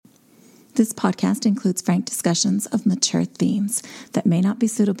This podcast includes frank discussions of mature themes that may not be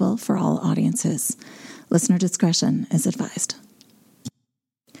suitable for all audiences. Listener discretion is advised.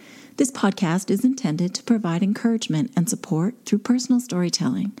 This podcast is intended to provide encouragement and support through personal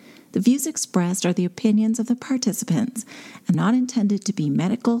storytelling. The views expressed are the opinions of the participants and not intended to be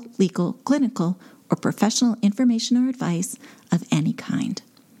medical, legal, clinical, or professional information or advice of any kind.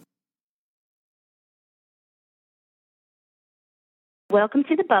 Welcome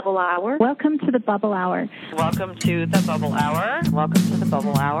to the Bubble Hour. Welcome to the Bubble Hour. Welcome to the Bubble Hour. Welcome to the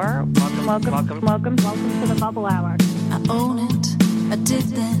Bubble Hour. Welcome to the Bubble Hour. I own it, I did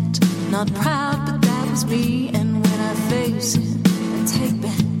that, not proud, but that was me. And when I face it, I take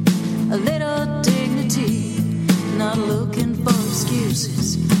back a little dignity, not looking for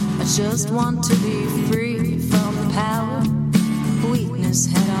excuses. I just want to be free from the power weakness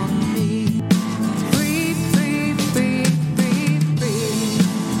had on me. Free, free, free, free, free.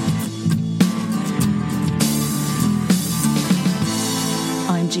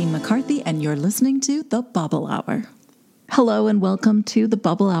 I'm Jean McCarthy, and you're listening to The Bubble Hour. Hello, and welcome to The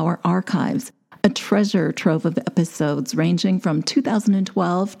Bubble Hour Archives, a treasure trove of episodes ranging from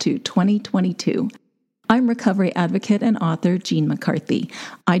 2012 to 2022. I'm recovery advocate and author Jean McCarthy.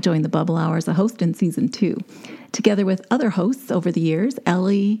 I joined The Bubble Hour as a host in Season 2. Together with other hosts over the years,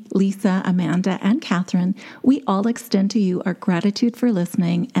 Ellie, Lisa, Amanda, and Catherine, we all extend to you our gratitude for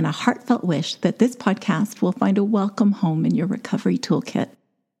listening and a heartfelt wish that this podcast will find a welcome home in your recovery toolkit.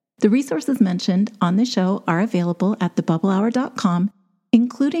 The resources mentioned on the show are available at thebubblehour.com,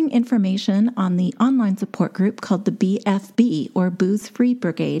 including information on the online support group called the BFB, or Booze Free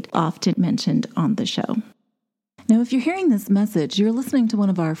Brigade, often mentioned on the show. Now, if you're hearing this message, you're listening to one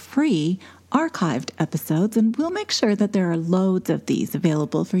of our free archived episodes, and we'll make sure that there are loads of these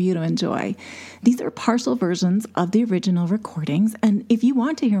available for you to enjoy. These are partial versions of the original recordings, and if you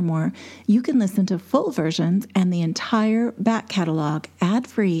want to hear more, you can listen to full versions and the entire back catalog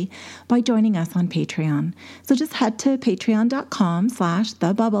ad-free by joining us on Patreon. So just head to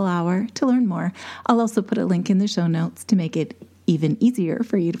patreon.com/thebubblehour to learn more. I'll also put a link in the show notes to make it even easier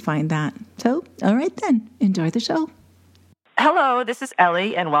for you to find that. So, all right then, enjoy the show. Hello, this is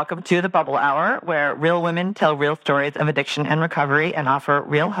Ellie, and welcome to the Bubble Hour, where real women tell real stories of addiction and recovery and offer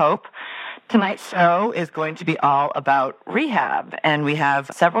real hope. Tonight's show is going to be all about rehab, and we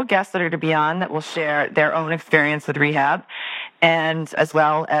have several guests that are to be on that will share their own experience with rehab, and as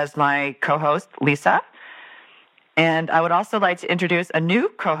well as my co-host, Lisa. And I would also like to introduce a new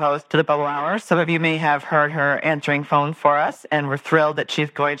co-host to the Bubble Hour. Some of you may have heard her answering phones for us, and we're thrilled that she's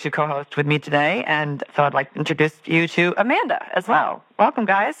going to co-host with me today. And so I'd like to introduce you to Amanda as well. Welcome,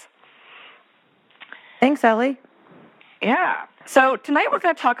 guys. Thanks, Ellie. Yeah. So tonight we're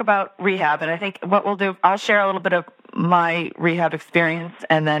going to talk about rehab, and I think what we'll do, I'll share a little bit of my rehab experience,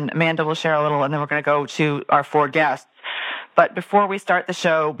 and then Amanda will share a little, and then we're going to go to our four guests. But before we start the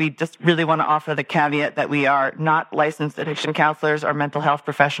show, we just really want to offer the caveat that we are not licensed addiction counselors or mental health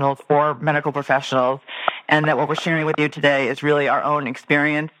professionals or medical professionals, and that what we're sharing with you today is really our own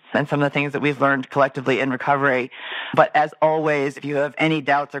experience and some of the things that we've learned collectively in recovery. But as always, if you have any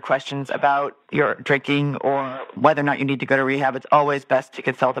doubts or questions about your drinking or whether or not you need to go to rehab, it's always best to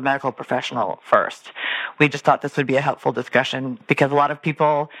consult a medical professional first. We just thought this would be a helpful discussion because a lot of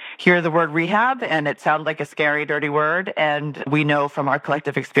people hear the word rehab and it sounds like a scary, dirty word. And we know from our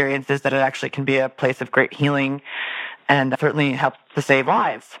collective experiences that it actually can be a place of great healing and certainly helps to save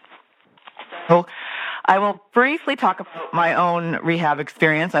lives. So I will briefly talk about my own rehab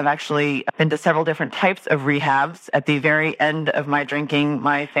experience. I've actually been to several different types of rehabs. At the very end of my drinking,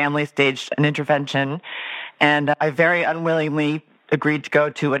 my family staged an intervention, and I very unwillingly agreed to go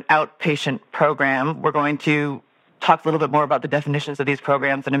to an outpatient program. We're going to talk a little bit more about the definitions of these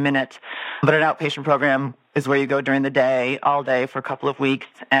programs in a minute, but an outpatient program is where you go during the day, all day for a couple of weeks,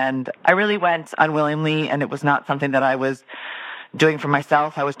 and I really went unwillingly, and it was not something that I was doing for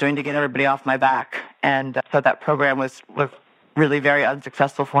myself. I was doing to get everybody off my back. And so that program was really very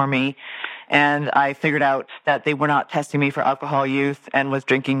unsuccessful for me. And I figured out that they were not testing me for alcohol use and was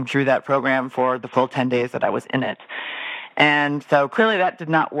drinking through that program for the full 10 days that I was in it. And so clearly that did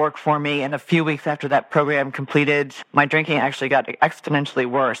not work for me. And a few weeks after that program completed, my drinking actually got exponentially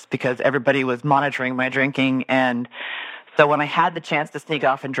worse because everybody was monitoring my drinking. And so when I had the chance to sneak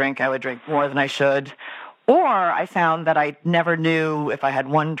off and drink, I would drink more than I should. Or I found that I never knew if I had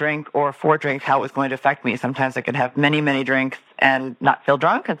one drink or four drinks how it was going to affect me. Sometimes I could have many, many drinks and not feel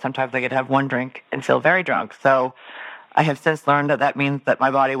drunk, and sometimes I could have one drink and feel very drunk. So I have since learned that that means that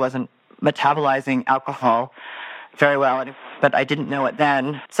my body wasn't metabolizing alcohol very well, but I didn't know it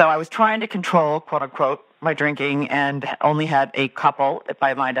then. So I was trying to control, quote unquote, my drinking and only had a couple,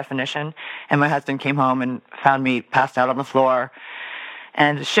 by my definition. And my husband came home and found me passed out on the floor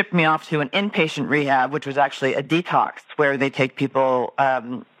and shipped me off to an inpatient rehab, which was actually a detox where they take people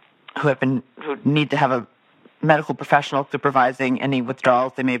who need to have a medical professional supervising any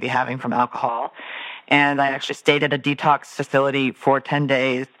withdrawals they may be having from alcohol. And I actually stayed at a detox facility for 10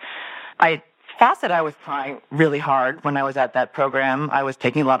 days. I thought that I was trying really hard when I was at that program. I was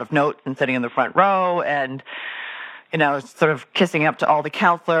taking a lot of notes and sitting in the front row and, sort of kissing up to all the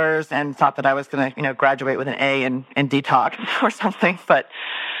counselors and thought that I was going to, graduate with an A in detox or something. But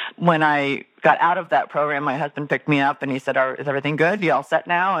when I got out of that program, my husband picked me up and he said, is everything good? You all set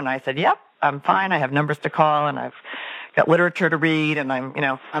now? And I said, yep, I'm fine. I have numbers to call and I've got literature to read and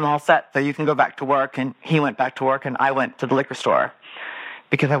I'm all set. So you can go back to work. And he went back to work and I went to the liquor store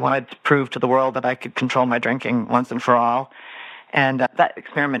because I wanted to prove to the world that I could control my drinking once and for all. And that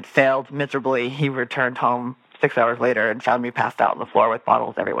experiment failed miserably. He returned home 6 hours later and found me passed out on the floor with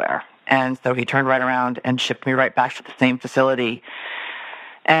bottles everywhere. And so he turned right around and shipped me right back to the same facility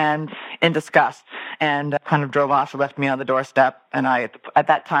and in disgust and kind of drove off and left me on the doorstep. And at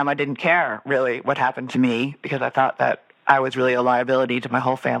that time, I didn't care really what happened to me because I thought that I was really a liability to my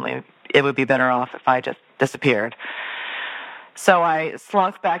whole family. It would be better off if I just disappeared. So I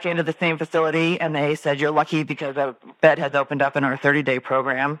slunk back into the same facility, and they said, you're lucky because a bed has opened up in our 30-day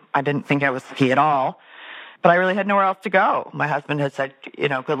program. I didn't think I was lucky at all, but I really had nowhere else to go. My husband had said,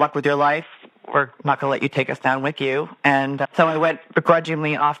 good luck with your life. We're not going to let you take us down with you. And so I went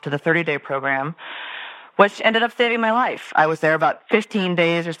begrudgingly off to the 30-day program, which ended up saving my life. I was there about 15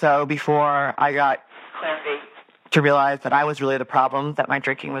 days or so before I got clarity to realize that I was really the problem, that my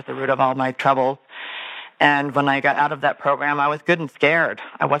drinking was the root of all my troubles. And when I got out of that program, I was good and scared.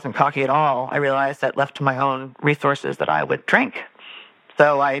 I wasn't cocky at all. I realized that left to my own resources that I would drink.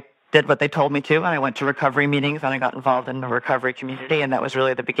 So I did what they told me to, and I went to recovery meetings, and I got involved in the recovery community, and that was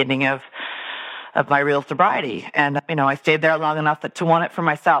really the beginning of my real sobriety. And, I stayed there long enough to want it for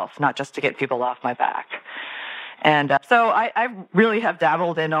myself, not just to get people off my back. And so I really have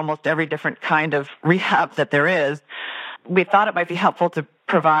dabbled in almost every different kind of rehab that there is. We thought it might be helpful to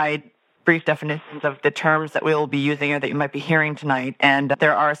provide brief definitions of the terms that we will be using or that you might be hearing tonight. And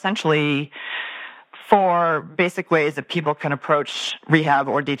there are essentially 4 basic ways that people can approach rehab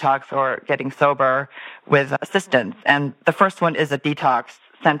or detox or getting sober with assistance. And the first one is a detox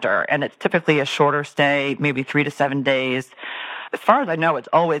center, and it's typically a shorter stay, maybe 3 to 7 days. As far as I know, it's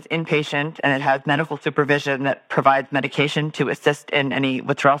always inpatient, and it has medical supervision that provides medication to assist in any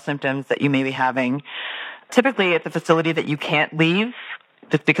withdrawal symptoms that you may be having. Typically, it's a facility that you can't leave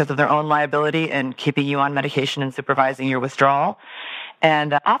just because of their own liability and keeping you on medication and supervising your withdrawal.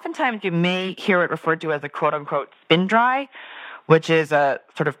 And oftentimes you may hear it referred to as a quote-unquote spin dry, which is a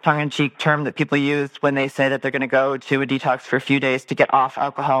sort of tongue-in-cheek term that people use when they say that they're going to go to a detox for a few days to get off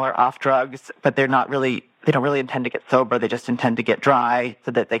alcohol or off drugs, but they don't really intend to get sober. They just intend to get dry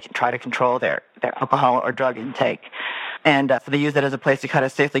so that they can try to control their alcohol or drug intake. And so they use it as a place to kind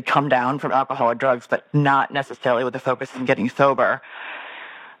of safely come down from alcohol or drugs, but not necessarily with the focus on getting sober.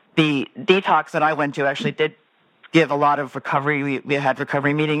 The detox that I went to actually did give a lot of recovery. We had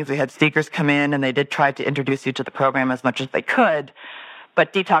recovery meetings. We had speakers come in, and they did try to introduce you to the program as much as they could.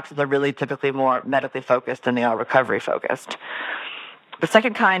 But detoxes are really typically more medically focused than they are recovery focused. The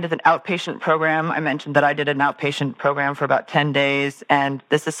second kind is an outpatient program. I mentioned that I did an outpatient program for about 10 days, and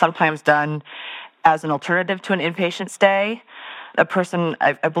this is sometimes done as an alternative to an inpatient stay. A person,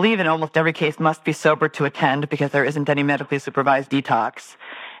 I believe in almost every case, must be sober to attend because there isn't any medically supervised detox.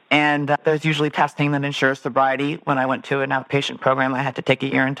 And there's usually testing that ensures sobriety. When I went to an outpatient program, I had to take a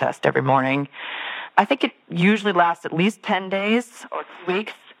urine test every morning. I think it usually lasts at least 10 days or 2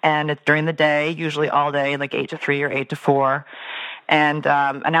 weeks, and it's during the day, usually all day, like 8 to 3 or 8 to 4. And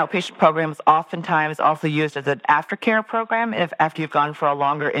an outpatient program is oftentimes also used as an aftercare program. If after you've gone for a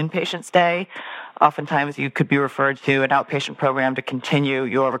longer inpatient stay, oftentimes you could be referred to an outpatient program to continue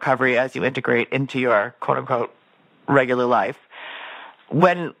your recovery as you integrate into your quote-unquote regular life.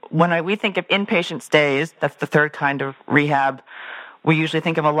 When we think of inpatient stays, that's the third kind of rehab, we usually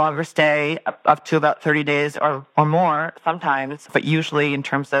think of a longer stay, up to about 30 days or more sometimes, but usually in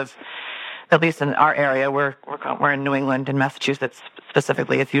terms of, at least in our area, we're in New England and Massachusetts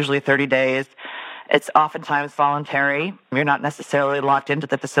specifically, it's usually 30 days. It's oftentimes voluntary. You're not necessarily locked into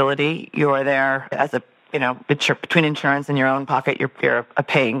the facility. You are there as between insurance and your own pocket, you're a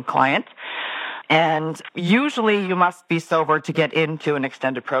paying client. And usually you must be sober to get into an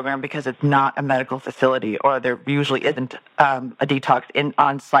extended program because it's not a medical facility, or there usually isn't a detox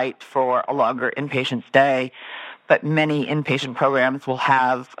on site for a longer inpatient stay. But many inpatient programs will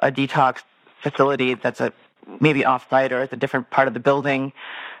have a detox facility that's maybe off-site or it's a different part of the building.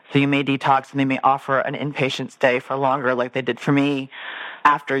 So you may detox and they may offer an inpatient stay for longer like they did for me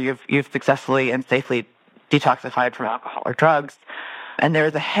after you've successfully and safely detoxified from alcohol or drugs. And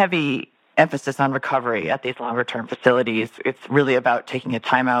there's a heavy emphasis on recovery at these longer-term facilities. It's really about taking a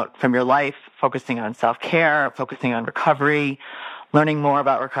time out from your life, focusing on self-care, focusing on recovery, learning more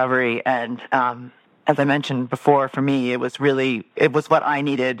about recovery. And as I mentioned before, for me, it was what I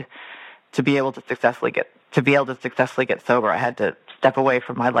needed to be able to successfully get sober. I had to step away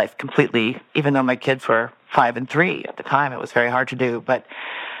from my life completely, even though my kids were 5 and 3 at the time. It was very hard to do. But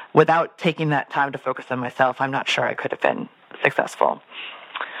without taking that time to focus on myself, I'm not sure I could have been successful.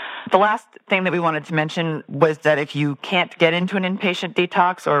 The last thing that we wanted to mention was that if you can't get into an inpatient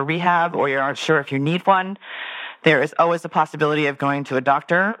detox or rehab, or you're not sure if you need one, there is always the possibility of going to a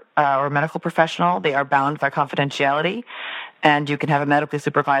doctor or a medical professional. They are bound by confidentiality, and you can have a medically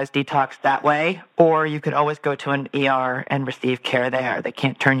supervised detox that way, or you could always go to an ER and receive care there. They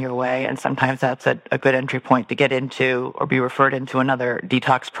can't turn you away, and sometimes that's a good entry point to get into or be referred into another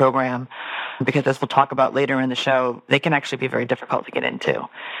detox program, because as we'll talk about later in the show, they can actually be very difficult to get into.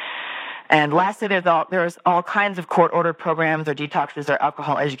 And lastly, there's all kinds of court-ordered programs or detoxes or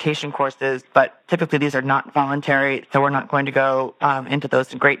alcohol education courses, but typically these are not voluntary, so we're not going to go into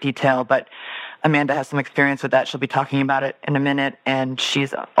those in great detail. But Amanda has some experience with that. She'll be talking about it in a minute, and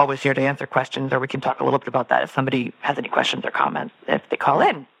she's always here to answer questions, or we can talk a little bit about that if somebody has any questions or comments if they call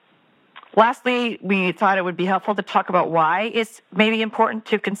in. Lastly, we thought it would be helpful to talk about why it's maybe important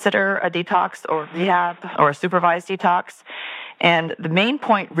to consider a detox or rehab or a supervised detox. And the main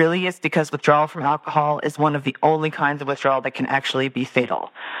point really is because withdrawal from alcohol is one of the only kinds of withdrawal that can actually be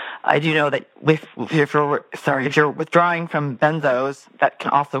fatal. I do know that if you're withdrawing from benzos, that can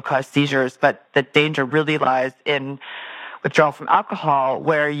also cause seizures, but the danger really lies in withdrawal from alcohol,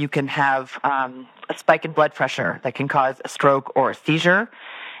 where you can have a spike in blood pressure that can cause a stroke or a seizure.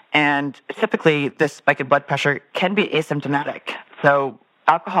 And typically, this spike in blood pressure can be asymptomatic. So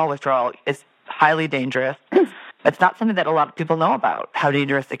alcohol withdrawal is highly dangerous. It's not something that a lot of people know about, how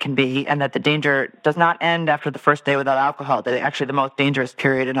dangerous it can be, and that the danger does not end after the first day without alcohol. Actually, the most dangerous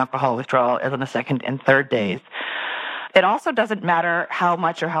period in alcohol withdrawal is on the second and third days. It also doesn't matter how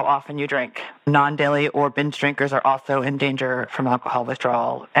much or how often you drink. Non-daily or binge drinkers are also in danger from alcohol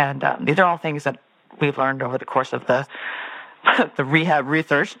withdrawal. And these are all things that we've learned over the course of the rehab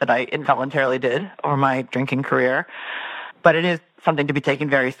research that I involuntarily did over my drinking career. But it is something to be taken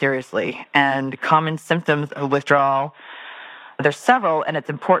very seriously. And common symptoms of withdrawal, there's several, and it's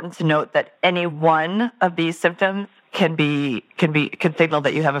important to note that any one of these symptoms can signal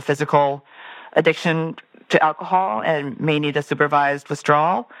that you have a physical addiction to alcohol and may need a supervised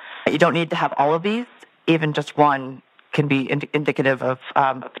withdrawal. You don't need to have all of these. Even just one can be indicative of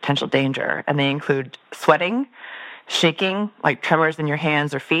potential danger. And they include sweating, shaking, like tremors in your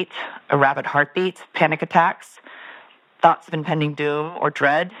hands or feet, a rapid heartbeat, panic attacks, thoughts of impending doom or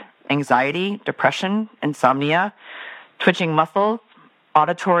dread, anxiety, depression, insomnia, twitching muscles,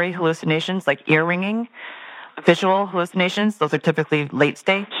 auditory hallucinations like ear ringing, visual hallucinations. Those are typically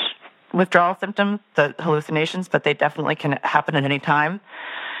late-stage withdrawal symptoms, the hallucinations, but they definitely can happen at any time.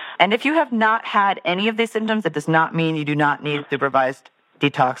 And if you have not had any of these symptoms, it does not mean you do not need supervised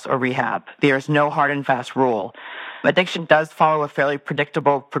detox or rehab. There is no hard and fast rule. Addiction does follow a fairly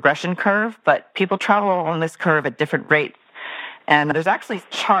predictable progression curve, but people travel on this curve at different rates. And there's actually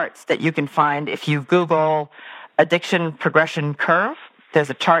charts that you can find if you Google addiction progression curve.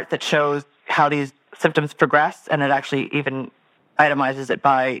 There's a chart that shows how these symptoms progress, and it actually even itemizes it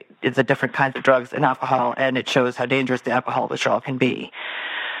by the different kinds of drugs and alcohol, and it shows how dangerous the alcohol withdrawal can be.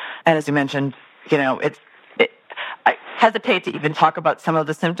 And as you mentioned, I hesitate to even talk about some of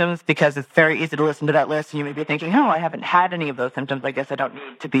the symptoms because it's very easy to listen to that list and you may be thinking, I haven't had any of those symptoms. I guess I don't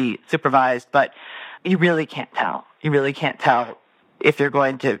need to be supervised. But you really can't tell. You really can't tell if you're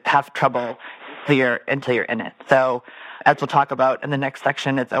going to have trouble until you're in it. So as we'll talk about in the next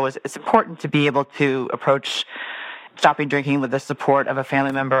section, it's important to be able to approach stopping drinking with the support of a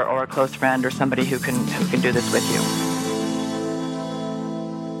family member or a close friend or somebody who can do this with you.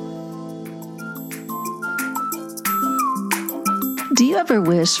 Do you ever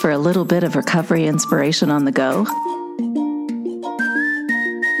wish for a little bit of recovery inspiration on the go?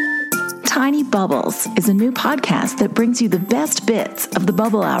 Tiny Bubbles is a new podcast that brings you the best bits of the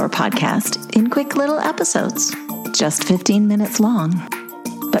Bubble Hour podcast in quick little episodes, just 15 minutes long,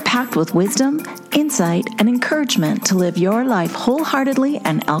 but packed with wisdom, insight, and encouragement to live your life wholeheartedly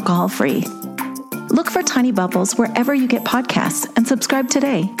and alcohol-free. Look for Tiny Bubbles wherever you get podcasts and subscribe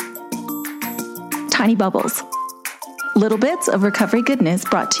today. Tiny Bubbles. Little bits of recovery goodness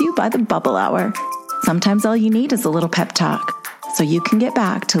brought to you by the Bubble Hour. Sometimes all you need is a little pep talk so you can get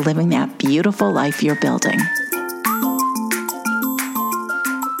back to living that beautiful life you're building.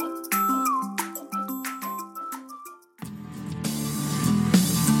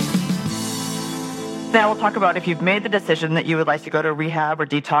 Now we'll talk about if you've made the decision that you would like to go to rehab or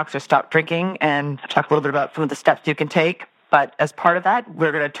detox or stop drinking, and talk a little bit about some of the steps you can take. But as part of that,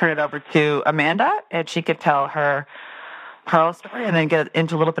 we're going to turn it over to Amanda, and she could tell her story and then get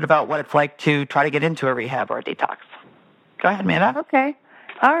into a little bit about what it's like to try to get into a rehab or a detox. Go ahead, Amanda. Okay.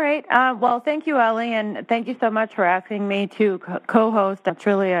 All right. Well, thank you, Ellie, and thank you so much for asking me to co-host. It's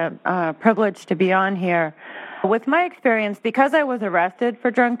really a privilege to be on here. With my experience, because I was arrested for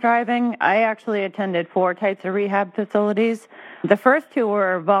drunk driving, I actually attended 4 types of rehab facilities. The first 2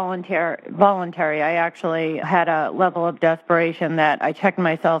 were voluntary. I actually had a level of desperation that I checked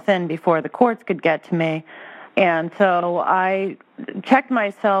myself in before the courts could get to me. And so I checked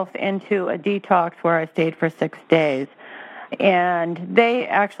myself into a detox where I stayed for 6 days. And they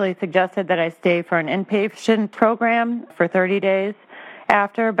actually suggested that I stay for an inpatient program for 30 days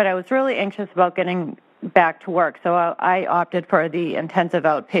after, but I was really anxious about getting back to work, so I opted for the intensive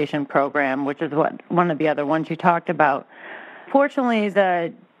outpatient program, which is one of the other ones you talked about. Fortunately,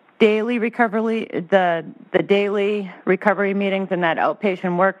 the daily recovery meetings and that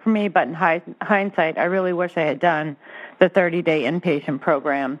outpatient worked for me, but in hindsight, I really wish I had done the 30-day inpatient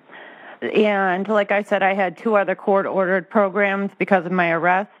program. And like I said, I had 2 other court-ordered programs because of my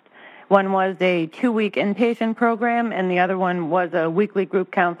arrest. One was a 2-week inpatient program, and the other one was a weekly group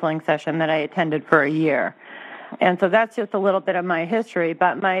counseling session that I attended for a year. And so that's just a little bit of my history.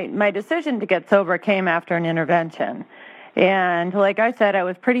 But my decision to get sober came after an intervention. And like I said, I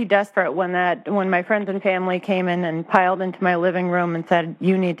was pretty desperate when my friends and family came in and piled into my living room and said,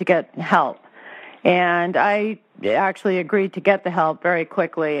 "You need to get help." And I actually agreed to get the help very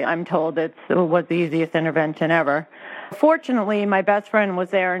quickly. I'm told it was the easiest intervention ever. Fortunately, my best friend was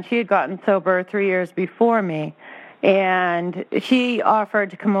there, and she had gotten sober 3 years before me, and she offered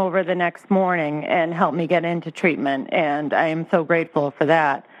to come over the next morning and help me get into treatment, and I am so grateful for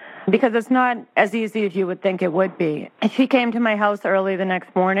that, because it's not as easy as you would think it would be. She came to my house early the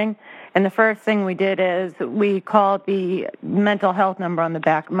next morning, and the first thing we did is we called the mental health number on the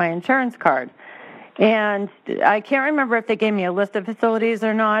back of my insurance card. And I can't remember if they gave me a list of facilities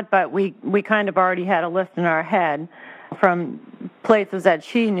or not, but we kind of already had a list in our head from places that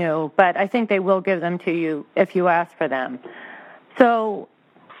she knew, but I think they will give them to you if you ask for them. So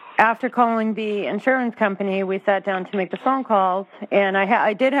after calling the insurance company, we sat down to make the phone calls, and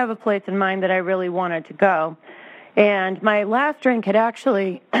I did have a place in mind that I really wanted to go. And my last drink had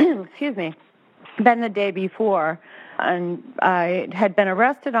actually, been the day before. And I had been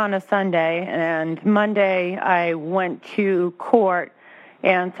arrested on a Sunday, and Monday I went to court,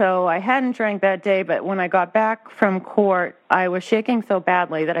 and so I hadn't drank that day, but when I got back from court, I was shaking so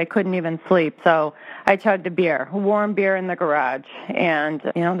badly that I couldn't even sleep, so I chugged a warm beer in the garage, and,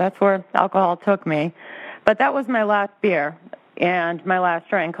 that's where alcohol took me. But that was my last beer, and my last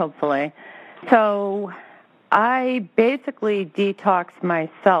drink, hopefully. So I basically detoxed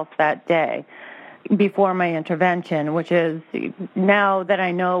myself that day before my intervention, which is, now that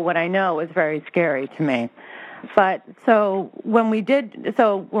I know what I know, is very scary to me. But when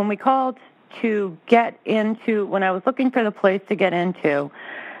we called to get into, when I was looking for the place to get into,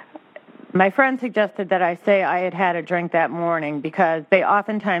 my friend suggested that I say I had a drink that morning, because they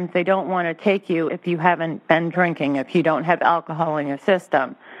don't want to take you if you haven't been drinking, if you don't have alcohol in your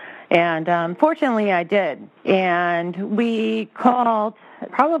system. And fortunately, I did. And we called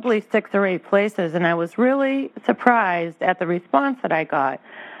probably 6 or 8 places, and I was really surprised at the response that I got.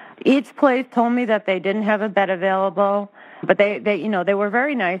 Each place told me that they didn't have a bed available, but they were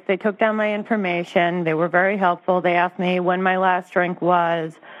very nice. They took down my information. They were very helpful. They asked me when my last drink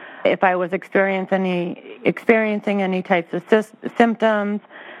was, if I was experiencing any types of symptoms.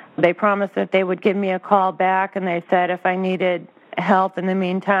 They promised that they would give me a call back, and they said if I needed help in the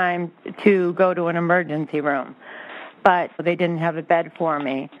meantime to go to an emergency room. But they didn't have a bed for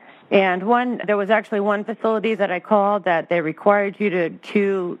me. And there was actually one facility that I called that they required you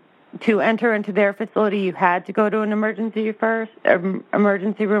to enter into their facility. You had to go to an emergency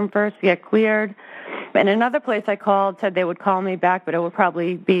room first to get cleared. And another place I called said they would call me back, but it would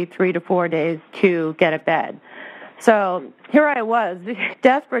probably be 3 to 4 days to get a bed. So here I was,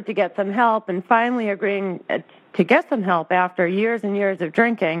 desperate to get some help, and finally agreeing to get some help after years and years of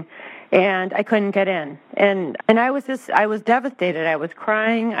drinking, and I couldn't get in. And I was devastated. I was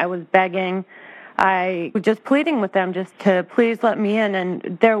crying. I was begging. I was just pleading with them just to please let me in.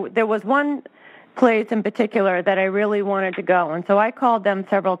 And there was one place in particular that I really wanted to go. And so I called them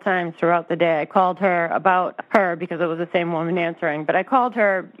several times throughout the day. I called her about her because it was the same woman answering, but I called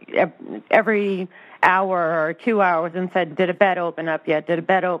her every hour or 2 hours and said, did a bed open up yet? Did a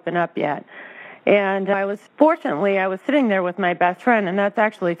bed open up yet? And I was sitting there with my best friend, and that's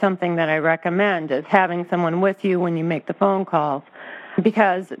actually something that I recommend, is having someone with you when you make the phone calls,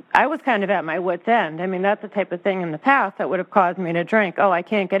 because I was kind of at my wit's end. I mean, that's the type of thing in the past that would have caused me to drink. Oh, I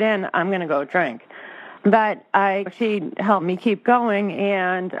can't get in, I'm going to go drink. But she helped me keep going,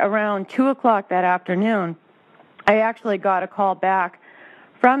 and around 2 o'clock that afternoon, I actually got a call back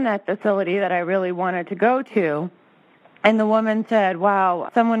from that facility that I really wanted to go to. And the woman said,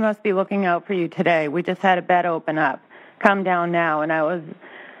 wow, someone must be looking out for you today. We just had a bed open up. Come down now. And I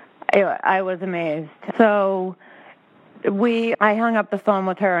was amazed. So I hung up the phone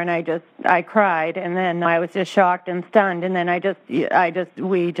with her, and I cried, and then I was just shocked and stunned. And then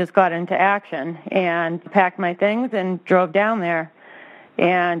we just got into action and packed my things and drove down there.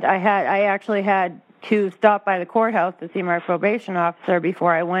 And I actually had to stop by the courthouse to see my probation officer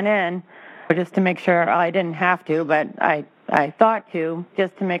before I went in, just to make sure. I didn't have to, but I thought to,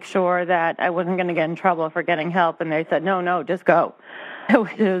 just to make sure that I wasn't going to get in trouble for getting help. And they said, no, just go,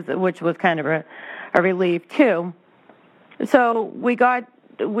 which was kind of a relief too. So we got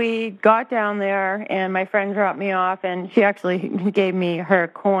down there, and my friend dropped me off, and she actually gave me her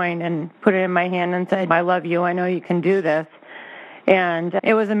coin and put it in my hand and said, I love you, I know you can do this. And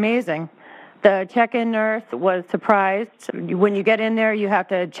it was amazing. The check-in nurse was surprised. When you get in there, you have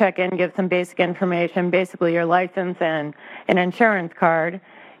to check in, give some basic information, basically your license and an insurance card.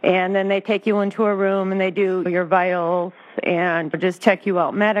 And then they take you into a room, and they do your vitals and just check you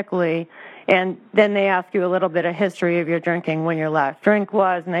out medically. And then they ask you a little bit of history of your drinking, when your last drink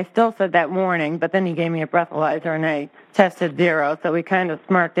was. And I still said that morning, but then he gave me a breathalyzer, and I tested 0. So he kind of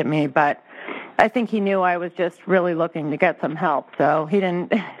smirked at me, but I think he knew I was just really looking to get some help, so he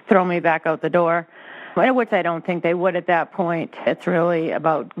didn't throw me back out the door, which I don't think they would at that point. It's really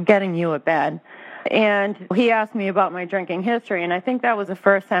about getting you a bed. And he asked me about my drinking history, and I think that was the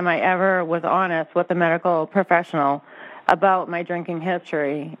first time I ever was honest with a medical professional about my drinking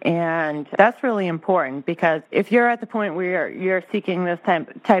history. And that's really important, because if you're at the point where you're seeking this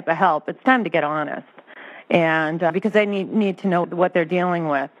type of help, it's time to get honest, and because they need to know what they're dealing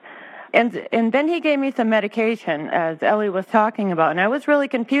with. And then he gave me some medication, as Ellie was talking about, and I was really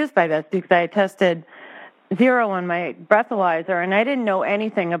confused by this because I tested 0 on my breathalyzer, and I didn't know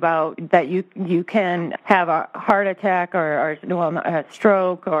anything about that you can have a heart attack or a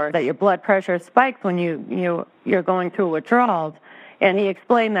stroke, or that your blood pressure spikes when you're going through withdrawals. And he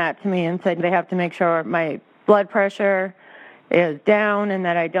explained that to me and said they have to make sure my blood pressure is down and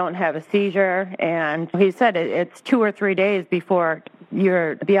that I don't have a seizure. And he said it's 2 or 3 days before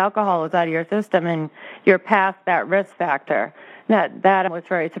the alcohol is out of your system and you're past that risk factor. That was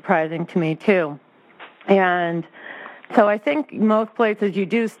very surprising to me too. And so I think most places you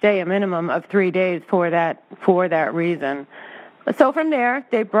do stay a minimum of 3 days for that reason. So from there,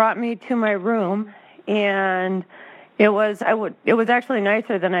 they brought me to my room, and it was actually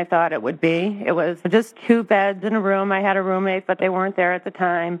nicer than I thought it would be. It was just 2 beds in a room. I had a roommate, but they weren't there at the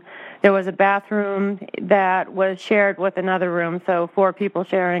time. There was a bathroom that was shared with another room, so 4 people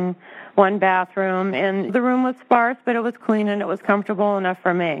sharing one bathroom. And the room was sparse, but it was clean and it was comfortable enough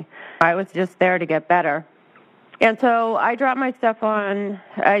for me. I was just there to get better. And so I dropped my stuff off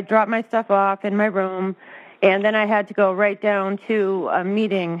in my room, and then I had to go right down to a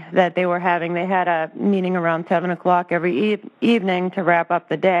meeting that they were having. They had a meeting around 7 o'clock every evening to wrap up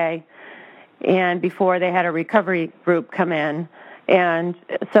the day, and before they had a recovery group come in. And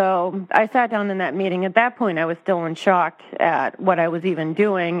so I sat down in that meeting. At that point, I was still in shock at what I was even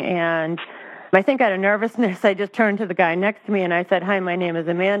doing, and I think out of nervousness, I just turned to the guy next to me, and I said, "Hi, my name is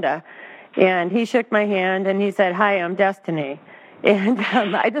Amanda." And he shook my hand, and he said, "Hi, I'm Destiny." And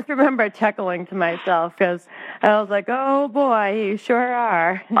I just remember chuckling to myself because I was like, "Oh boy, you sure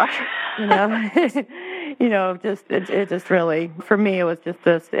are." It just really, for me, it was just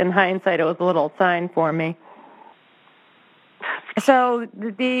this. In hindsight, it was a little sign for me. So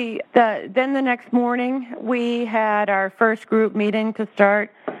then the next morning, we had our first group meeting to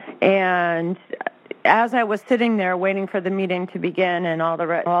start, and as I was sitting there waiting for the meeting to begin and all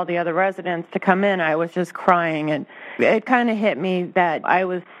the other residents to come in, I was just crying. And it kind of hit me that I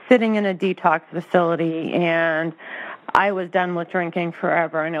was sitting in a detox facility and I was done with drinking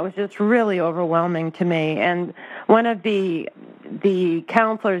forever. And it was just really overwhelming to me. And one of the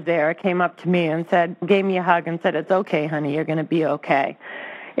counselors there came up to me and gave me a hug and said, "It's okay, honey, you're going to be okay."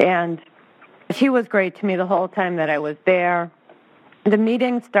 And she was great to me the whole time that I was there. The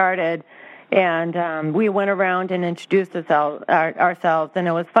meeting started, And we went around and introduced ourselves. And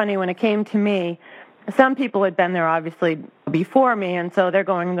it was funny when it came to me. Some people had been there, obviously, before me, and so they're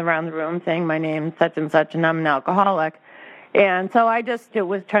going around the room saying my name's such and such, and I'm an alcoholic. And so I just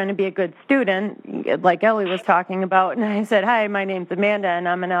was trying to be a good student, like Ellie was talking about, and I said, hi, my name's Amanda, and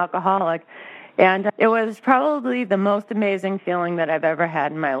I'm an alcoholic. And it was probably the most amazing feeling that I've ever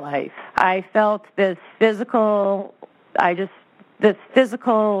had in my life. I felt this physical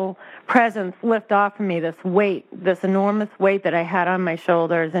presence lift off of me, this weight, this enormous weight that I had on my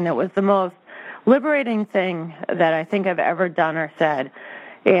shoulders, and it was the most liberating thing that I think I've ever done or said.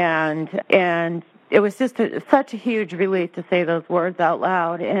 And it was just such a huge relief to say those words out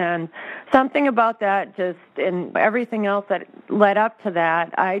loud. And something about that, just and everything else that led up to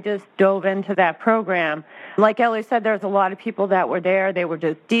that, I just dove into that program. Like Ellie said, there's a lot of people that were there. They were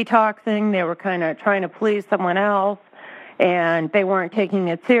just detoxing. They were kind of trying to please someone else, and they weren't taking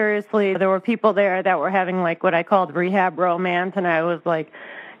it seriously. There were people there that were having like what I called rehab romance, and I was like,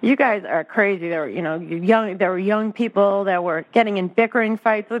 you guys are crazy. There were young people that were getting in bickering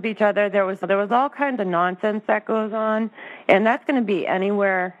fights with each other. There was all kinds of nonsense that goes on, and that's going to be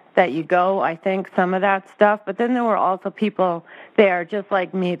anywhere that you go, I think, some of that stuff. But then there were also people there just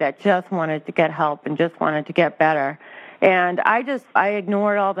like me that just wanted to get help and just wanted to get better. And I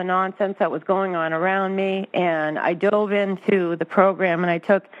ignored all the nonsense that was going on around me, and I dove into the program, and I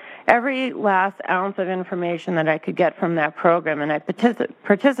took every last ounce of information that I could get from that program, and I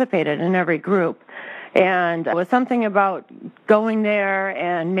participated in every group. And it was something about going there,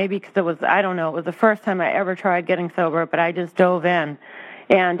 and maybe because it was the first time I ever tried getting sober, but I just dove in.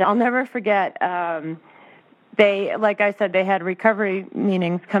 And I'll never forget, like I said, they had recovery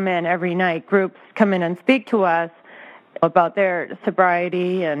meetings come in every night, groups come in and speak to us about their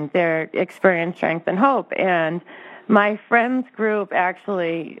sobriety and their experience, strength, and hope. And my friends group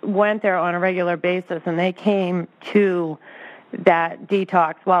actually went there on a regular basis, and they came to that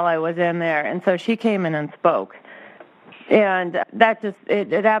detox while I was in there. And so she came in and spoke. And that just,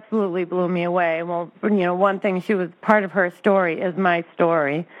 it absolutely blew me away. Well, one thing, part of her story is my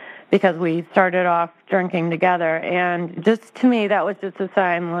story, because we started off drinking together. And just to me, that was just a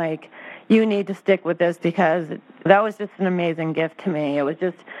sign like, you need to stick with this, because that was just an amazing gift to me. It was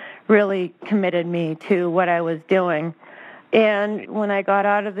just really committed me to what I was doing. And when I got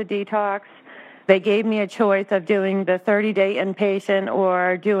out of the detox, they gave me a choice of doing the 30-day inpatient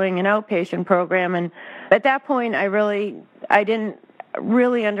or doing an outpatient program. And at that point, I didn't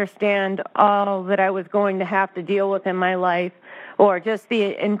really understand all that I was going to have to deal with in my life, or just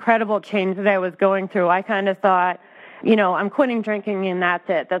the incredible change that I was going through. I kind of thought, I'm quitting drinking and that's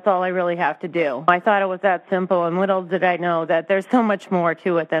it. That's all I really have to do. I thought it was that simple, and little did I know that there's so much more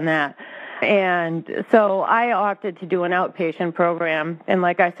to it than that. And so I opted to do an outpatient program. And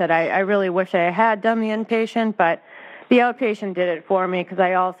like I said, I really wish I had done the inpatient, but the outpatient did it for me, because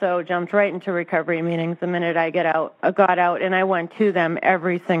I also jumped right into recovery meetings the minute I got out, and I went to them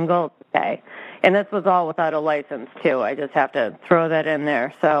every single day. And this was all without a license, too. I just have to throw that in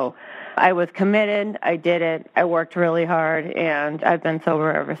there. So I was committed, I did it, I worked really hard, and I've been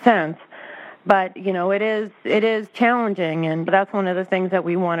sober ever since. But, it is challenging, and that's one of the things that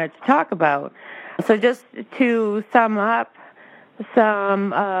we wanted to talk about. So just to sum up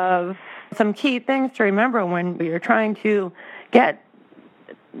some key things to remember when you're trying to get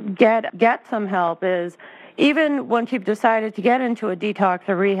some help is, even once you've decided to get into a detox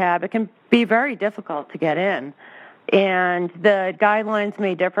or rehab, it can be very difficult to get in. And the guidelines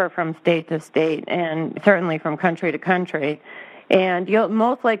may differ from state to state, and certainly from country to country. And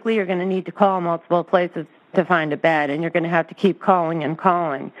most likely you're going to need to call multiple places to find a bed, and you're going to have to keep calling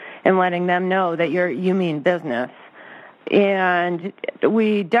and letting them know that you mean business. And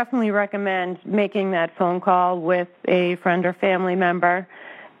we definitely recommend making that phone call with a friend or family member,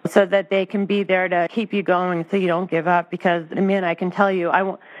 so that they can be there to keep you going, so you don't give up. Because, I can tell you,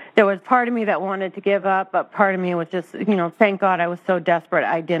 there was part of me that wanted to give up, but part of me was just, thank God I was so desperate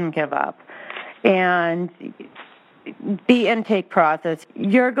I didn't give up. And the intake process,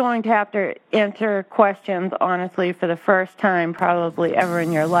 you're going to have to answer questions honestly for the first time probably ever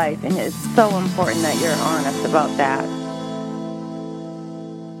in your life, and it's so important that you're honest about that.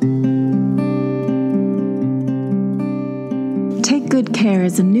 Take Good Care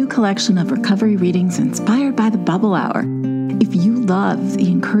is a new collection of recovery readings inspired by the Bubble Hour. If you love the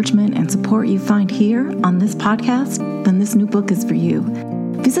encouragement and support you find here on this podcast, then this new book is for you.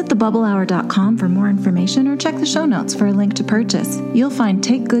 Visit thebubblehour.com for more information, or check the show notes for a link to purchase. You'll find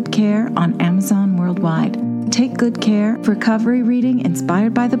Take Good Care on Amazon worldwide. Take Good Care, recovery reading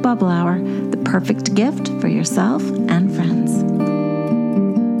inspired by the Bubble Hour, the perfect gift for yourself and friends.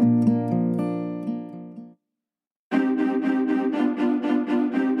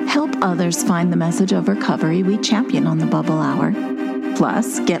 others find the message of recovery we champion on the Bubble Hour.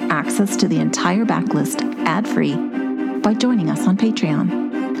 Plus, get access to the entire backlist ad-free by joining us on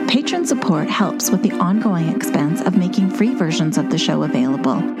Patreon. Patron support helps with the ongoing expense of making free versions of the show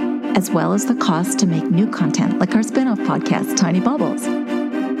available, as well as the cost to make new content like our spin-off podcast, Tiny Bubbles.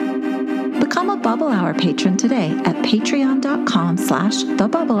 Become a Bubble Hour patron today at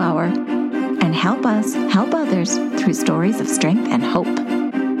patreon.com/thebubblehour and help us help others through stories of strength and hope.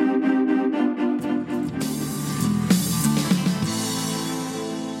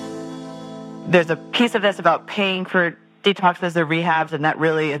 There's a piece of this about paying for detoxes or rehabs, and that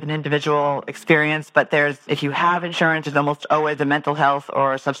really is an individual experience. But if you have insurance, there's almost always a mental health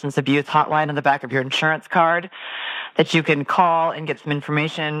or substance abuse hotline on the back of your insurance card that you can call and get some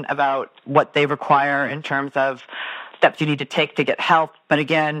information about what they require in terms of steps you need to take to get help. But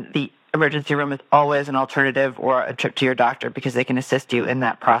again, the emergency room is always an alternative or a trip to your doctor because they can assist you in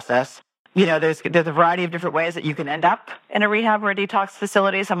that process. You know, there's a variety of different ways that you can end up in a rehab or a detox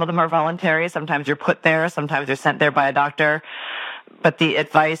facility. Some of them are voluntary. Sometimes you're put there. Sometimes you're sent there by a doctor. But the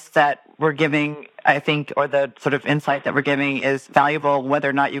advice that we're giving, I think, or the sort of insight that we're giving is valuable whether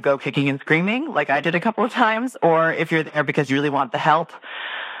or not you go kicking and screaming, like I did a couple of times, or if you're there because you really want the help.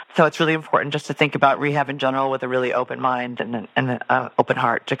 So it's really important just to think about rehab in general with a really open mind and an open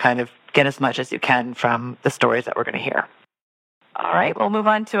heart to kind of get as much as you can from the stories that we're going to hear. All right, we'll move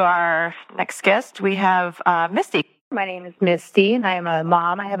on to our next guest. We have Misty. My name is Misty, and I'm a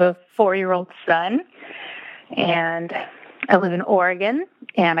mom. I have a 4-year-old son, and I live in Oregon,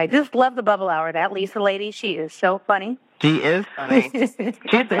 and I just love the Bubble Hour. That Lisa lady, she is so funny. She is funny. She's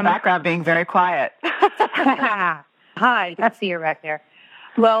in the background being very quiet. Hi, I see her back there.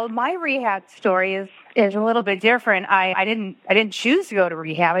 Well, my rehab story is a little bit different. I didn't choose to go to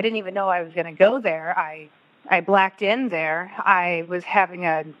rehab. I didn't even know I was going to go there. I blacked in there. I was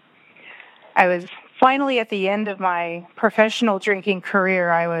finally at the end of my professional drinking career.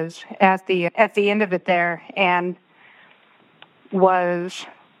 I was at the end of it there and was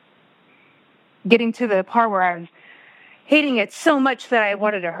getting to the part where I was hating it so much that I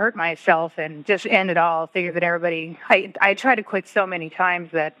wanted to hurt myself and just end it all. Figured that I tried to quit so many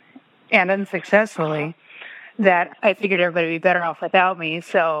times and unsuccessfully, that I figured everybody would be better off without me.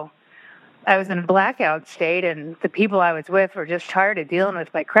 So I was in a blackout state, and the people I was with were just tired of dealing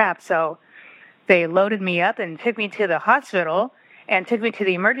with my crap. So they loaded me up and took me to the hospital and took me to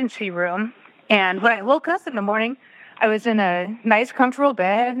the emergency room. And when I woke up in the morning, I was in a nice, comfortable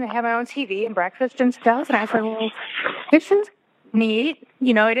bed, and I had my own TV and breakfast and stuff. And I was like, well, this is neat.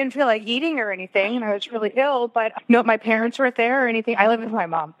 You know, I didn't feel like eating or anything, and I was really ill, but my parents weren't there or anything. I live with my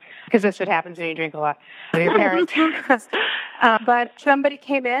mom, because that's what happens when you drink a lot with your parents. But somebody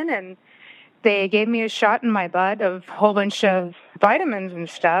came in, and they gave me a shot in my butt of a whole bunch of vitamins and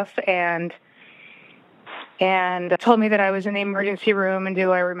stuff, and told me that I was in the emergency room, and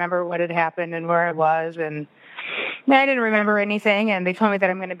do I remember what had happened and where I was, and I didn't remember anything, and they told me that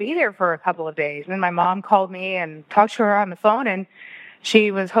I'm going to be there for a couple of days. And then my mom called me and talked to her on the phone, and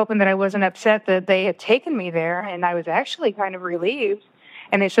she was hoping that I wasn't upset that they had taken me there, and I was actually kind of relieved.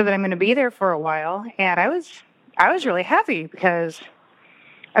 And they said that I'm going to be there for a while, and I was really happy, because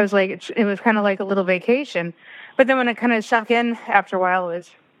I was like, it was kind of like a little vacation. But then when it kind of sunk in after a while,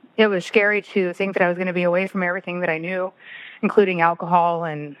 it was scary to think that I was going to be away from everything that I knew, including alcohol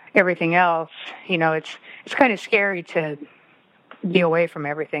and everything else. You know, it's kind of scary to be away from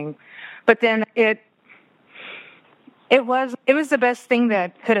everything. But then it was the best thing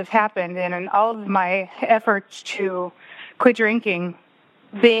that could have happened. And in all of my efforts to quit drinking,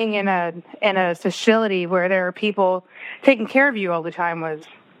 being in a facility where there are people taking care of you all the time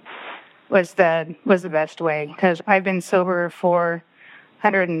was the best way, because I've been sober for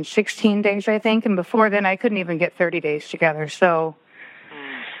 116 days, I think, and before then I couldn't even get 30 days together. So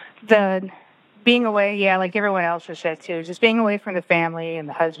the being away, yeah, like everyone else has said too, just being away from the family and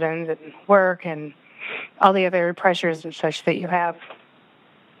the husband and work and all the other pressures and such that you have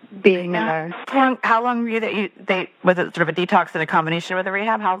being in a... How long were you was it sort of a detox and a combination with a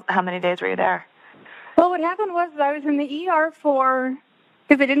rehab? How many days were you there? Well, what happened was I was in the ER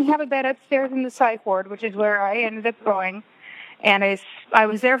because they didn't have a bed upstairs in the psych ward, which is where I ended up going. And I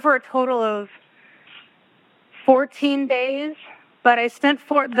was there for a total of 14 days, but I spent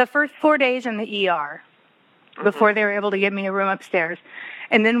the first 4 days in the ER before they were able to get me a room upstairs.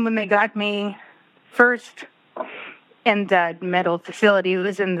 And then when they got me first in the mental facility, it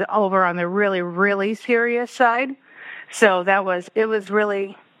was over on the really, really serious side. So it was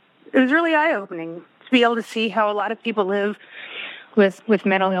really eye-opening to be able to see how a lot of people live with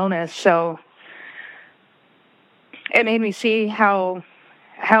mental illness. So it made me see how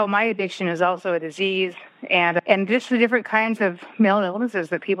how my addiction is also a disease, and just the different kinds of mental illnesses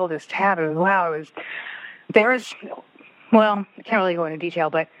that people just have as well. Well, I can't really go into detail,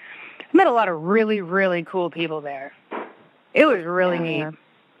 but I met a lot of really, really cool people there. It was really neat.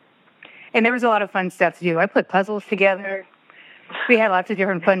 And there was a lot of fun stuff to do. I put puzzles together. We had lots of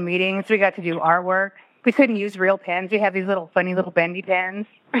different fun meetings. We got to do artwork. We couldn't use real pens. We had these funny little bendy pens.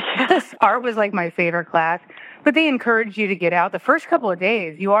 This art was like my favorite class. But they encourage you to get out. The first couple of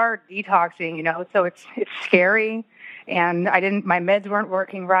days, you are detoxing, so it's scary. And my meds weren't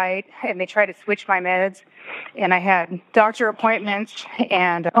working right. And they tried to switch my meds. And I had doctor appointments.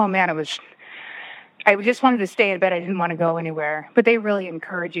 And, oh, man, I just wanted to stay in bed. I didn't want to go anywhere. But they really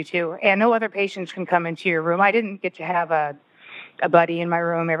encourage you to. And no other patients can come into your room. I didn't get to have a buddy in my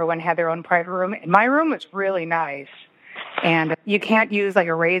room. Everyone had their own private room. And my room was really nice. And you can't use like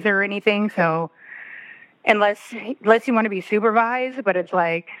a razor or anything. So unless you want to be supervised, but it's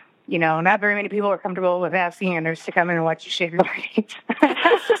like, not very many people are comfortable with asking a nurse to come in and watch you shave your legs.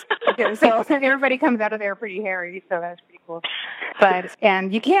 So everybody comes out of there pretty hairy, so that's pretty cool.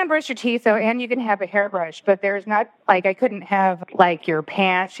 And you can brush your teeth, though, and you can have a hairbrush, but there's not, I couldn't have, your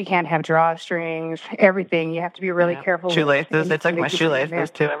pants. You can't have drawstrings, everything. You have to be really careful. Shoelaces. They took my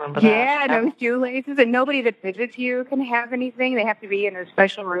shoelaces, too. I remember that. Yeah, no shoelaces. And nobody that visits you can have anything. They have to be in a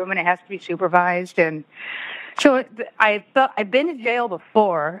special room, and it has to be supervised. And so I've been to jail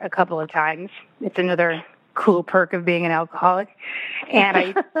before a couple of times. It's another cool perk of being an alcoholic.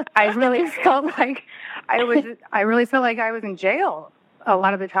 And I really felt like I was in jail a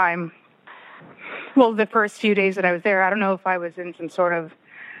lot of the time. Well, the first few days that I was there, I don't know if I was in some sort of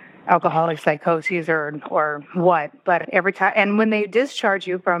alcoholic psychosis or what, but every time, and when they discharge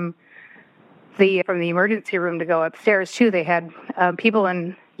you from the emergency room to go upstairs too, they had people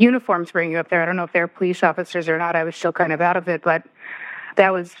in uniforms bring you up there. I don't know if they're police officers or not. I was still kind of out of it, but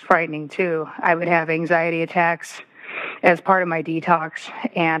that was frightening too. I would have anxiety attacks as part of my detox,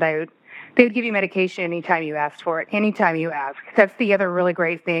 and they would give you medication anytime you asked for it, anytime you ask. That's the other really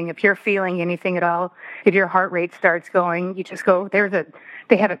great thing. If you're feeling anything at all, if your heart rate starts going, you just go,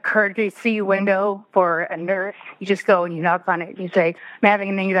 they have a courtesy window for a nurse. You just go and you knock on it and you say, I'm having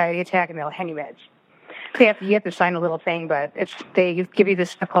an anxiety attack, and they'll hand you meds. So you have to sign a little thing, but they give you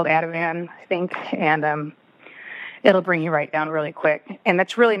this stuff called Ativan, I think, and it'll bring you right down really quick. And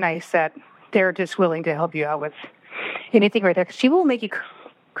that's really nice that they're just willing to help you out with anything right there, because people will make you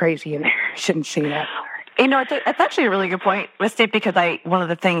crazy, and I shouldn't say that. It's actually a really good point, Misty, because one of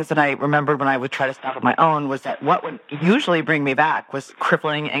the things that I remembered when I would try to stop on my own was that what would usually bring me back was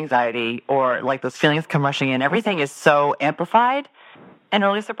crippling anxiety, or like those feelings come rushing in. Everything is so amplified. And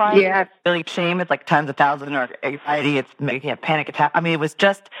early surprise, really shame, it's like times 1,000, or anxiety, it's making a panic attack. I mean, it was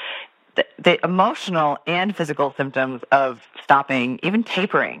just the emotional and physical symptoms of stopping, even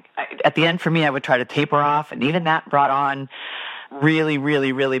tapering. At the end, for me, I would try to taper off, and even that brought on really,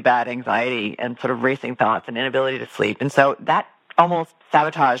 really, really bad anxiety and sort of racing thoughts and inability to sleep. And so that almost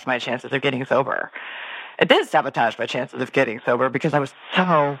sabotaged my chances of getting sober. It did sabotage my chances of getting sober because I was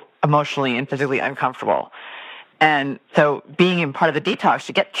so emotionally and physically uncomfortable. And so being in part of the detox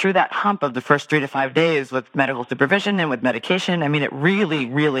to get through that hump of the first 3 to 5 days with medical supervision and with medication, I mean, it really,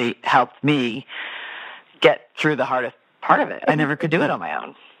 really helped me get through the hardest part of it. I never could do it on my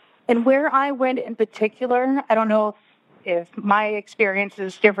own. And where I went in particular, I don't know if my experience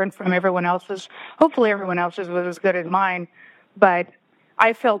is different from everyone else's. Hopefully everyone else's was as good as mine. But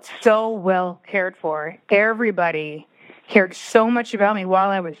I felt so well cared for. Everybody cared so much about me while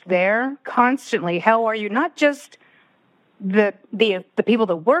I was there, constantly. How are you? Not just the people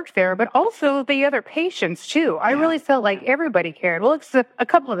that worked there, but also the other patients too. I really felt like everybody cared. Well, except a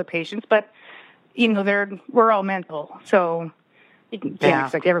couple of the patients, but we're all mental, so you can't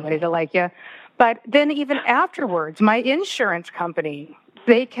expect everybody to like you. But then even afterwards, my insurance company,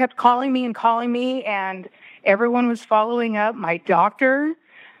 they kept calling me, and everyone was following up. My doctor,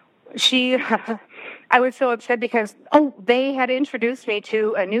 I was so upset because, they had introduced me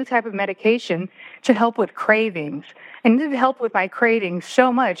to a new type of medication to help with cravings. And it helped with my cravings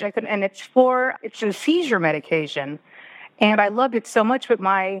so much. It's a seizure medication. And I loved it so much, but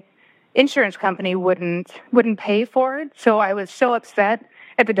my insurance company wouldn't pay for it. So I was so upset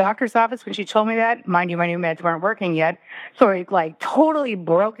at the doctor's office when she told me that. Mind you, my new meds weren't working yet. So I totally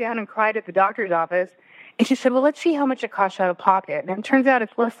broke down and cried at the doctor's office. And she said, well, let's see how much it costs out of pocket. And it turns out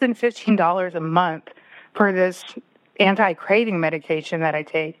it's less than $15 a month for this anti-craving medication that I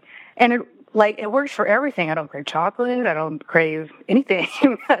take. And it works for everything. I don't crave chocolate. I don't crave anything.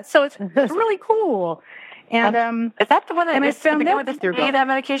 So it's really cool. And is that the one that and is I found out that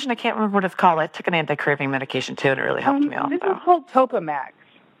medication? I can't remember what it's called. I took an anti-craving medication too, and it really helped me out. This is called Topamax.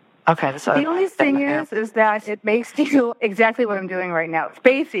 Okay. So the only thing is that it makes you exactly what I'm doing right now.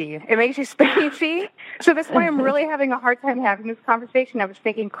 Spacey. It makes you spacey. So that's why I'm really having a hard time having this conversation. I was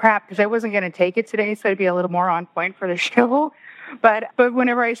thinking, crap, because I wasn't going to take it today, so I'd be a little more on point for the show. But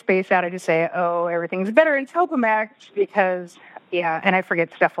whenever I space out, I just say, oh, everything's better in Topomax because, and I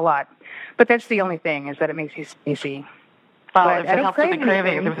forget stuff a lot. But that's the only thing, is that it makes you spacey. Well, But if it helps with the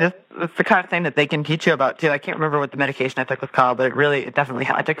craving, it's the kind of thing that they can teach you about, too. I can't remember what the medication I took was called, but it definitely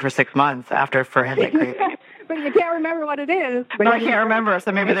helped. I took it for 6 months for headache craving. But you can't remember what it is. No, I can't remember,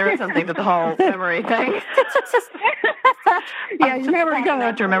 so maybe there is something to the whole memory thing. You never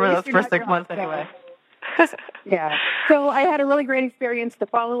have to remember those for 6 months anyway. Yeah. So I had a really great experience. The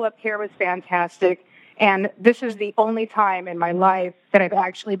follow-up care was fantastic. And this is the only time in my life that I've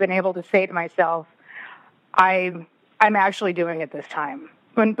actually been able to say to myself, I'm actually doing it this time.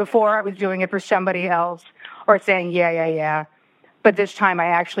 When before I was doing it for somebody else or saying, yeah. But this time I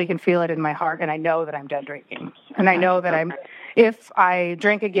actually can feel it in my heart, and I know that I'm done drinking. And I know that if I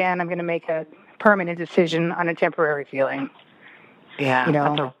drink again, I'm going to make a permanent decision on a temporary feeling. Yeah.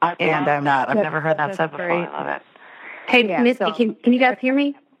 I've never heard that said before. I love it. Hey, Misty, can you guys hear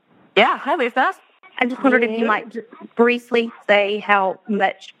me? Yeah. Hi, Lisa. I just wondered if you might briefly say how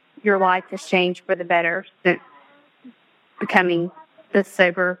much your life has changed for the better since becoming the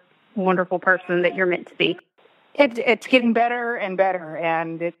sober, wonderful person that you're meant to be. It's getting better and better,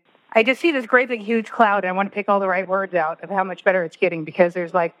 and I just see this great big huge cloud, and I want to pick all the right words out of how much better it's getting, because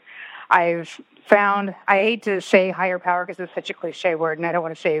there's I've found, I hate to say higher power because it's such a cliche word, and I don't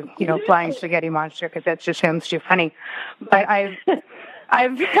want to say, flying spaghetti monster because that just sounds too funny, but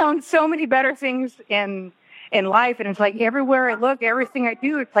I've found so many better things in life, and it's like everywhere I look, everything I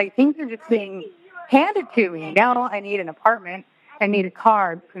do, it's like things are just being handed to me. Now I need an apartment, I need a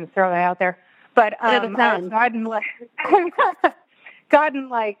car, I'm going to throw that out there. But I've gotten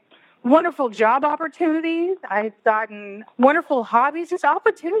wonderful job opportunities. I've gotten wonderful hobbies, just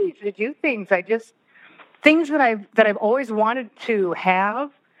opportunities to do things. Things that I've always wanted to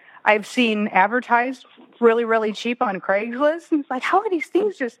have. I've seen advertised really, really cheap on Craigslist. And it's like, how are these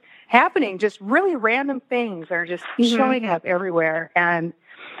things just happening? Just really random things are just showing up everywhere. And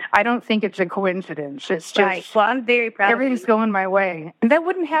I don't think it's a coincidence. It's just, right. Well, I'm very proud everything's going my way. And that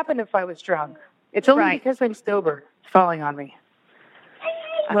wouldn't happen if I was drunk. It's only because I'm sober. It's falling on me.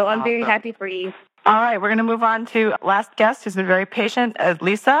 Well, I'm very happy for you. All right, we're going to move on to last guest who's been very patient.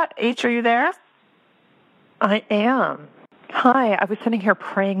 Lisa H., are you there? I am. Hi, I was sitting here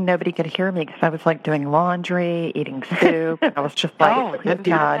praying nobody could hear me because I was doing laundry, eating soup. I was just good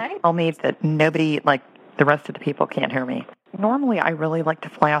God, tell me that nobody, the rest of the people can't hear me. Normally, I really like to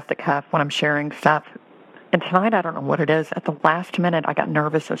fly off the cuff when I'm sharing stuff. And tonight, I don't know what it is. At the last minute, I got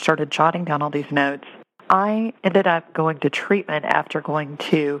nervous and started jotting down all these notes. I ended up going to treatment after going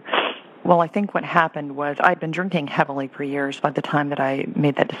to, I think what happened was I'd been drinking heavily for years by the time that I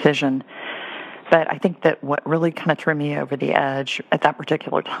made that decision. But I think that what really kind of threw me over the edge at that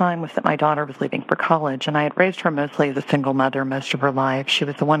particular time was that my daughter was leaving for college, and I had raised her mostly as a single mother most of her life. She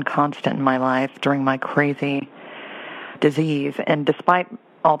was the one constant in my life during my crazy disease, and despite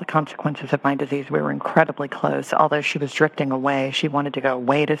all the consequences of my disease, we were incredibly close. Although she was drifting away, she wanted to go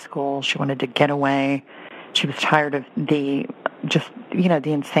away to school. She wanted to get away. She was tired of the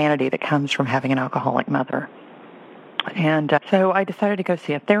insanity that comes from having an alcoholic mother. And so I decided to go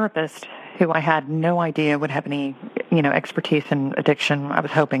see a therapist who I had no idea would have any, expertise in addiction. I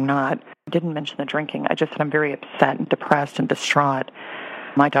was hoping not. I didn't mention the drinking. I just said I'm very upset and depressed and distraught.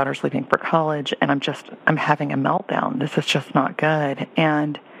 My daughter's leaving for college, and I'm having a meltdown. This is just not good.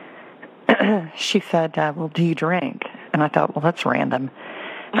 And she said, well, do you drink? And I thought, well, that's random.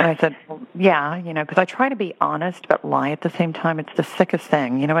 And I said, well, yeah, because I try to be honest but lie at the same time. It's the sickest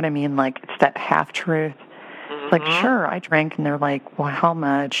thing. You know what I mean? It's that half-truth. Sure, I drink. And they're like, well, how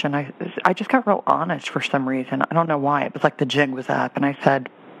much? And I just got real honest for some reason. I don't know why. It was like the jig was up. And I said,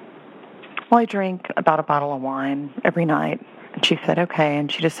 well, I drink about a bottle of wine every night. And she said, okay. And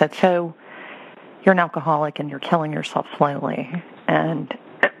she just said, so you're an alcoholic and you're killing yourself slowly. And,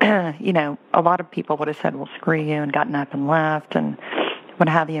 a lot of people would have said, well, screw you, and gotten up and left and what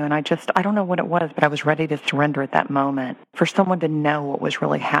have you. And I don't know what it was, but I was ready to surrender at that moment. For someone to know what was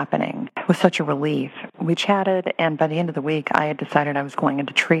really happening was such a relief. We chatted, and by the end of the week, I had decided I was going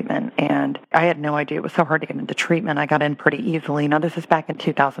into treatment, and I had no idea it was so hard to get into treatment. I got in pretty easily. Now, this is back in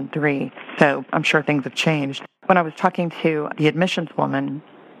 2003, so I'm sure things have changed. When I was talking to the admissions woman,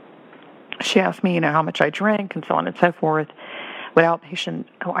 she asked me, how much I drank and so on and so forth. With outpatient,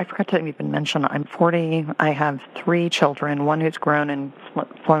 I forgot to even mention, I'm 40. I have 3 children, one who's grown and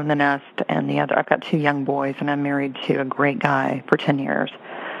flown the nest, and the other, I've got 2 young boys, and I'm married to a great guy for 10 years.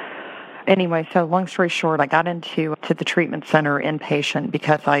 anyway, so long story short, I got into the treatment center inpatient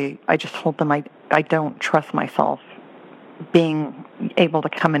because I just told them I don't trust myself being able to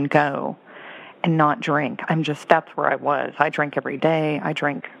come and go and not drink. That's where I was. I drank every day. I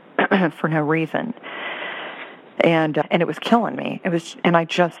drank for no reason. And it was killing me. And I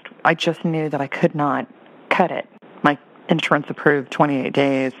just knew that I could not cut it. My insurance approved 28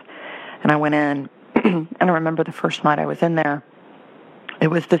 days, and I went in, and I remember the first night I was in there, it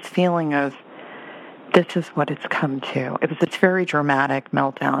was this feeling of, this is what it's come to. It was this very dramatic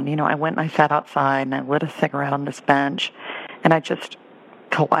meltdown. I went and I sat outside, and I lit a cigarette on this bench, and I just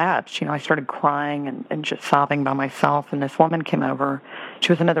collapsed. I started crying and just sobbing by myself, and this woman came over.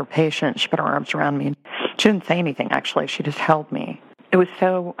 She was another patient. She put her arms around me. She didn't say anything, actually. She just held me. It was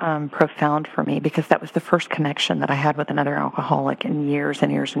so profound for me because that was the first connection that I had with another alcoholic in years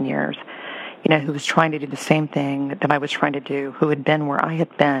and years and years, who was trying to do the same thing that I was trying to do, who had been where I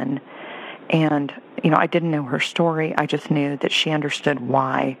had been. And, I didn't know her story. I just knew that she understood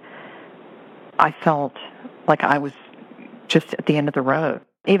why I felt like I was just at the end of the road.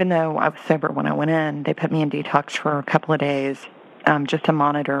 Even though I was sober when I went in, they put me in detox for a couple of days just to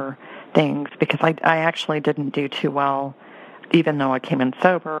monitor things because I actually didn't do too well. Even though I came in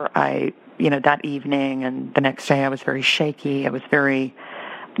sober, that evening and the next day I was very shaky. I was very,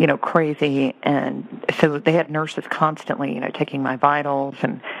 crazy. And so they had nurses constantly, taking my vitals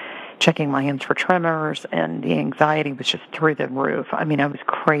and checking my hands for tremors, and the anxiety was just through the roof. I was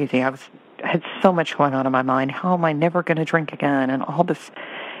crazy. I had so much going on in my mind. How am I never going to drink again? And all this,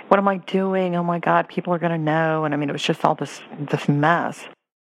 what am I doing? Oh my God, people are going to know. And it was just all this mess.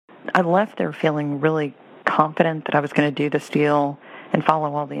 I left there feeling really confident that I was going to do this deal and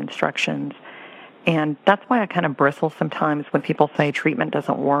follow all the instructions. And that's why I kind of bristle sometimes when people say treatment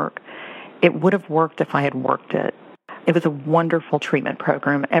doesn't work. It would have worked if I had worked it. It was a wonderful treatment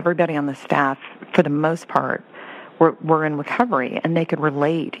program. Everybody on the staff, for the most part, were in recovery, and they could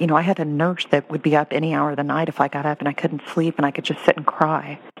relate. I had a nurse that would be up any hour of the night if I got up and I couldn't sleep, and I could just sit and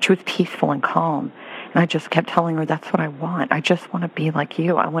cry. She was peaceful and calm. And I just kept telling her, that's what I want. I just want to be like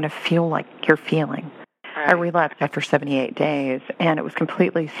you. I want to feel like you're feeling. Right. I relapsed after 78 days, and it was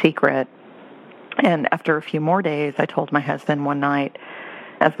completely secret. And after a few more days, I told my husband one night,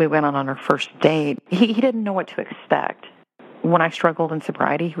 as we went on our first date, he didn't know what to expect. When I struggled in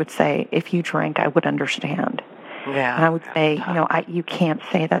sobriety, he would say, if you drank, I would understand. Yeah. And I would say, you can't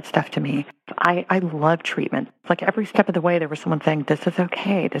say that stuff to me. I love treatment. Like every step of the way, there was someone saying, this is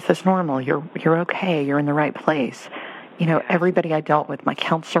okay. This is normal. You're okay. You're in the right place. Everybody I dealt with, my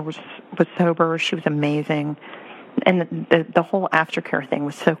counselor was sober. She was amazing. And the whole aftercare thing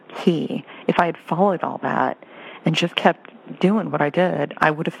was so key. If I had followed all that and just kept doing what I did,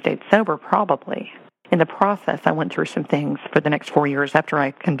 I would have stayed sober probably. In the process, I went through some things for the next 4 years after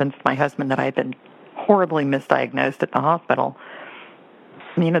I convinced my husband that I had been horribly misdiagnosed at the hospital.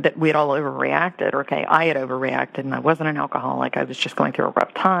 That we had all overreacted. Okay, I had overreacted, and I wasn't an alcoholic. I was just going through a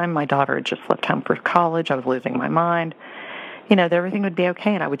rough time. My daughter had just left home for college. I was losing my mind. That everything would be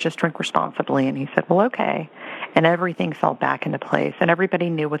okay, and I would just drink responsibly. And he said, well, okay. And everything fell back into place, and everybody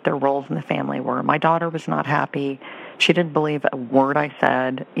knew what their roles in the family were. My daughter was not happy. She didn't believe a word I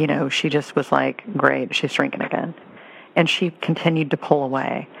said. She just was like, great, she's drinking again. And she continued to pull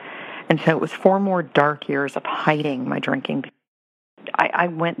away. And so it was 4 more dark years of hiding my drinking. I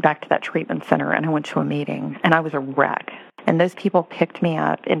went back to that treatment center, and I went to a meeting, and I was a wreck. And those people picked me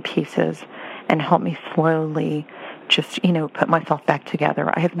up in pieces and helped me slowly just, put myself back together.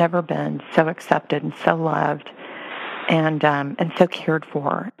 I have never been so accepted and so loved and so cared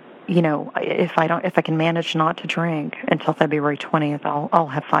for. If I can manage not to drink until February 20th, I'll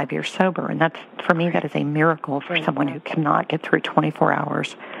have 5 years sober. And that's, for me, that is a miracle for someone who cannot get through 24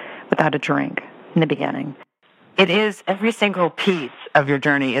 hours without a drink in the beginning. It is, every single piece of your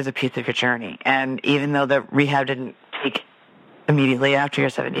journey is a piece of your journey. And even though the rehab didn't take immediately after your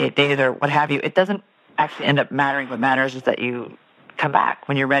 78 days or what have you, it doesn't actually end up mattering. What matters is that you come back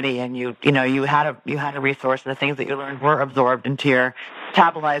when you're ready, and you had a resource, and the things that you learned were absorbed into your,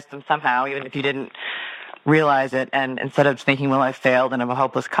 metabolized them somehow, even if you didn't realize it. And instead of thinking, well, I failed and I'm a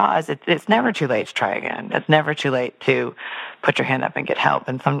hopeless cause, it's never too late to try again. It's never too late to put your hand up and get help.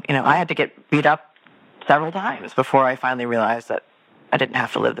 And I had to get beat up several times before I finally realized that I didn't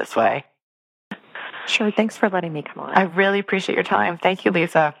have to live this way. Sure. Thanks for letting me come on. I really appreciate your time. Thank you,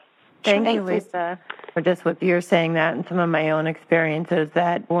 Lisa. Thank you, Lisa. For just what you're saying that, and some of my own experiences,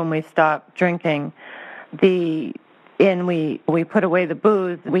 that when we stop drinking, we put away the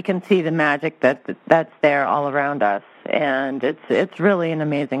booze, we can see the magic that's there all around us, and it's really an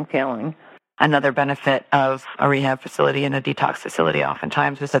amazing feeling. another benefit of a rehab facility and a detox facility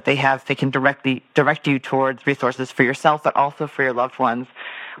oftentimes is that they can direct you towards resources for yourself, but also for your loved ones.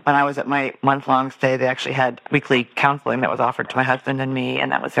 When I was at my month-long stay, they actually had weekly counseling that was offered to my husband and me,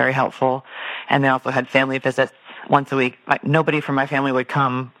 and that was very helpful. And they also had family visits once a week. Nobody from my family would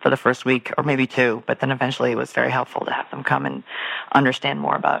come for the first week or maybe two, but then eventually it was very helpful to have them come and understand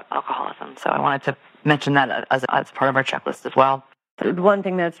more about alcoholism. So I wanted to mention that as part of our checklist as well. One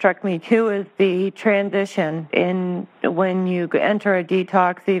thing that struck me too is the transition in when you enter a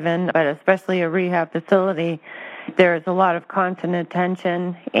detox even, but especially a rehab facility. There's a lot of constant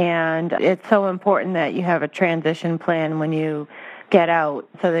attention, and it's so important that you have a transition plan when you get out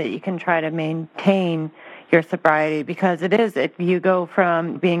so that you can try to maintain your sobriety, because you go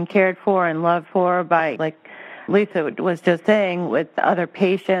from being cared for and loved for by, like Lisa was just saying, with other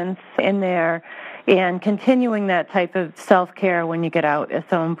patients in there, and continuing that type of self-care when you get out is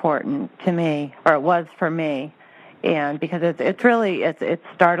so important to me, or it was for me. And because it's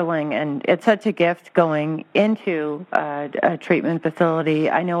startling, and it's such a gift going into a treatment facility.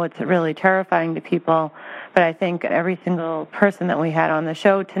 I know it's really terrifying to people, but I think every single person that we had on the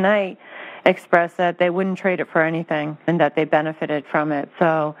show tonight expressed that they wouldn't trade it for anything and that they benefited from it.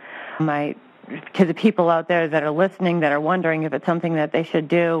 So to the people out there that are listening that are wondering if it's something that they should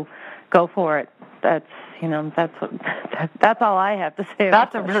do, go for it. That's all I have to say.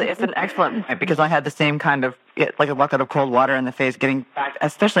 It's an excellent point, because I had the same kind of, like a bucket of cold water in the face getting back,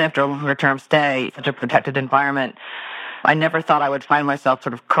 especially after a longer term stay, such a protected environment. I never thought I would find myself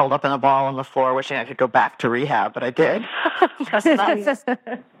sort of curled up in a ball on the floor wishing I could go back to rehab, but I did. That's nice.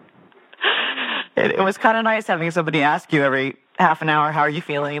 It was kind of nice having somebody ask you every half an hour, how are you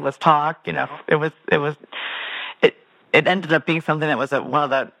feeling? Let's talk. It ended up being something that was one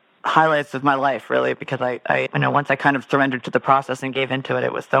of the highlights of my life, really, because I once I kind of surrendered to the process and gave into it,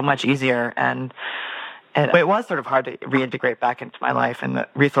 it was so much easier, and it was sort of hard to reintegrate back into my life, and the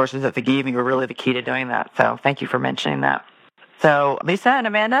resources that they gave me were really the key to doing that. So thank you for mentioning that. So Lisa and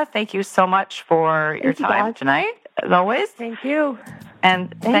Amanda, thank you so much for your time tonight, as always. Thank you.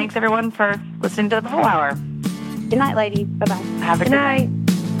 And thanks everyone for listening to the Bubble Hour. Good night, ladies. Bye-bye. Have a good night.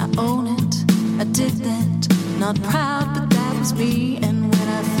 I own it, I did that, not proud, but that was me. And when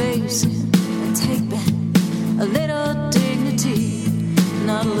I face it, I take back a little dignity,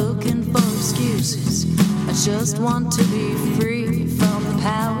 not looking for excuses. I just want to be free from the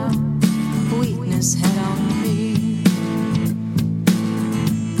power weakness had on me.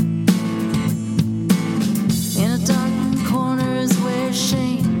 In a dark corner is where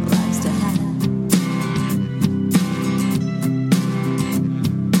shame likes to hide.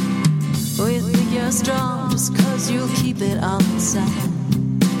 Oh, you think you're strong just 'cause you keep it all inside.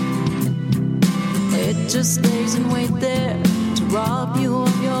 It just stays and wait there to rob you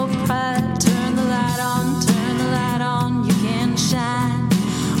of your pride. Turn the light on, you can shine.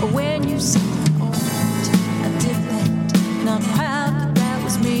 When you say I owned, I did that, not proud, but that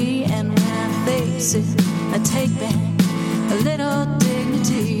was me. And when I face it, I take back a little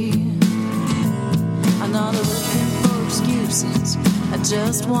dignity. I'm not looking for excuses, I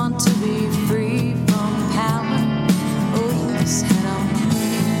just want to be free from the power weakness had on me.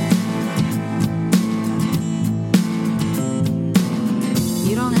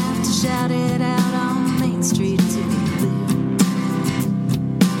 You don't have to shout it out on Main Street to be clear.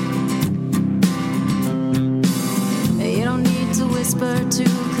 You don't need to whisper to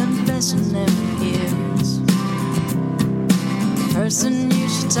confessionary ears. The person you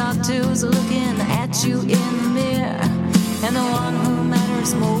should talk to is looking at you in the mirror, and the one who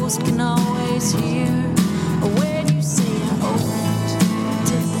matters most can always hear when you say I owned, I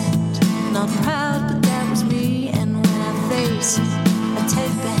did that, not proud, but that was me. And when I face it, I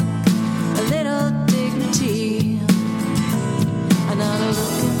take back a little dignity. I'm not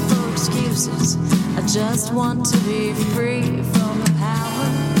looking for excuses, I just want to be free from the power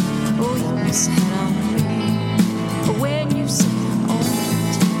weakness had on me. When you say I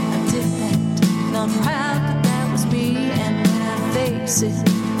owned, I did that, not proud, but that was me. And when I face it,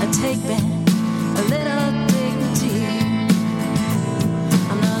 I take back a little dignity.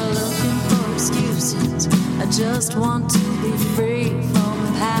 I'm not looking for excuses, I just want to be free from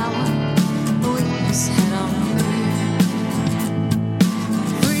the power